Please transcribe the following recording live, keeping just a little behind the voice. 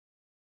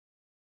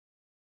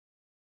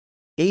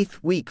8th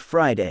week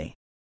Friday.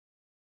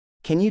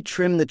 Can you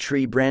trim the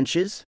tree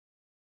branches?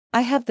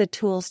 I have the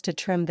tools to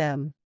trim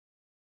them.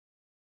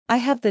 I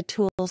have the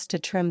tools to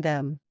trim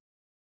them.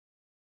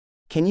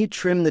 Can you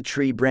trim the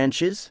tree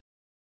branches?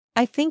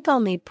 I think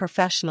I'll need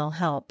professional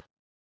help.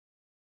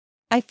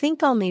 I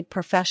think I'll need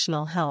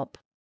professional help.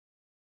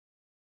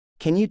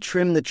 Can you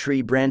trim the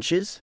tree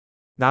branches?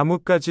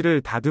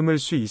 나뭇가지를 다듬을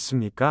수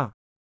있습니까?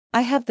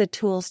 I have the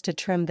tools to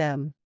trim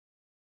them.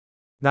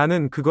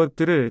 나는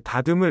그것들을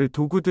다듬을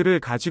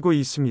도구들을 가지고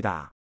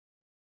있습니다.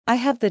 I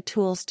have the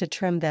tools to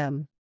trim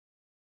them.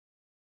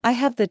 I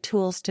have the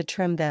tools to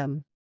trim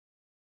them.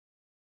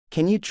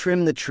 Can you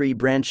trim the tree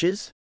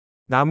branches?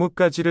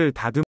 나뭇가지를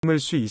다듬을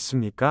수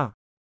있습니까?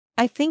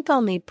 I think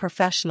I'll need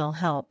professional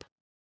help.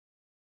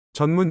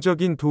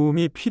 전문적인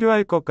도움이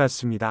필요할 것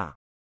같습니다.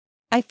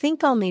 I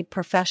think I'll need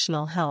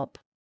professional help.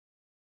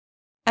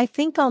 I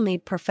think I'll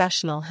need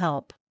professional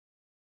help.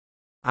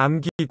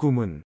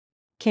 암기구문.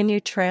 Can you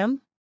trim?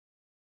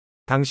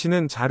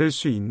 당신은 자를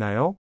수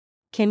있나요?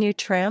 Can you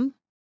trim?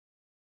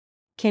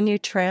 Can you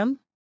trim?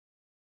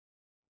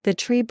 The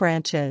tree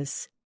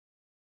branches.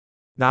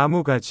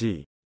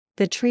 나무가지.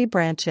 The tree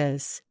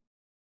branches.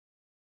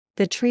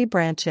 The tree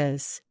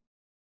branches.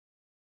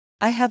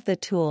 I have the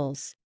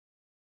tools.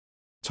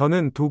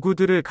 저는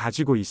도구들을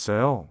가지고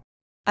있어요.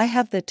 I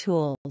have the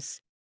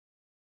tools.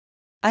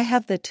 I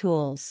have the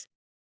tools.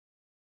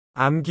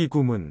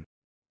 암기구문.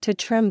 To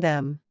trim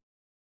them.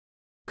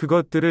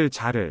 그것들을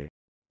자를.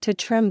 To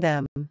trim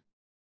them.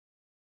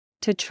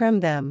 To trim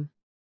them.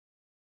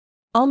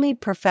 I'll need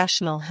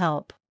professional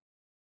help.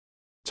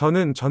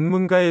 저는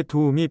전문가의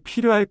도움이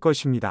필요할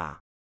것입니다.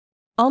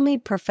 I'll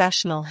need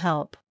professional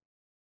help.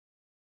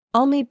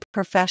 I'll need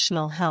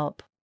professional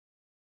help.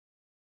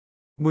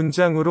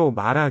 문장으로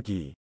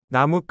말하기.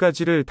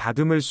 나뭇가지를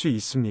다듬을 수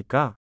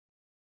있습니까?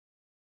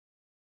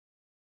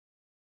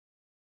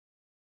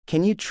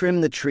 Can you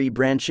trim the tree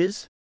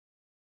branches?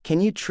 Can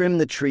you trim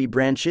the tree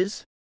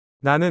branches?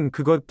 나는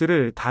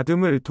그것들을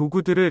다듬을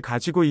도구들을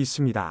가지고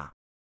있습니다.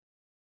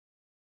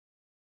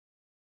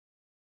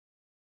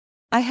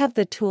 I have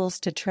the tools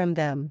to trim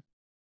them.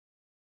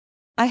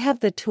 I have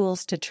the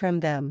tools to trim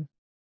them.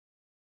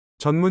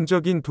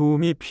 전문적인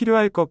도움이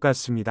필요할 것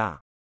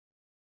같습니다.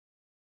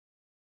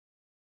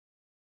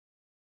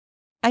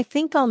 I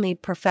think I'll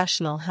need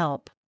professional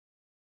help.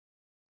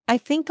 I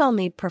think I'll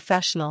need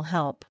professional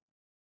help.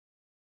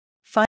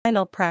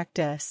 Final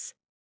practice.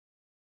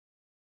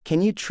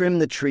 Can you trim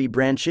the tree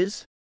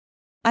branches?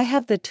 I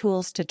have the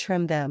tools to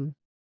trim them.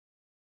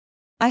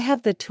 I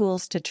have the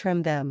tools to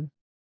trim them.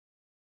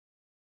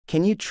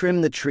 Can you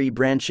trim the tree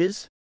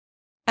branches?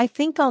 I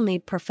think I'll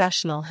need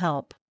professional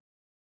help.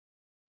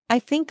 I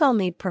think I'll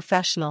need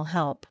professional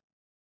help.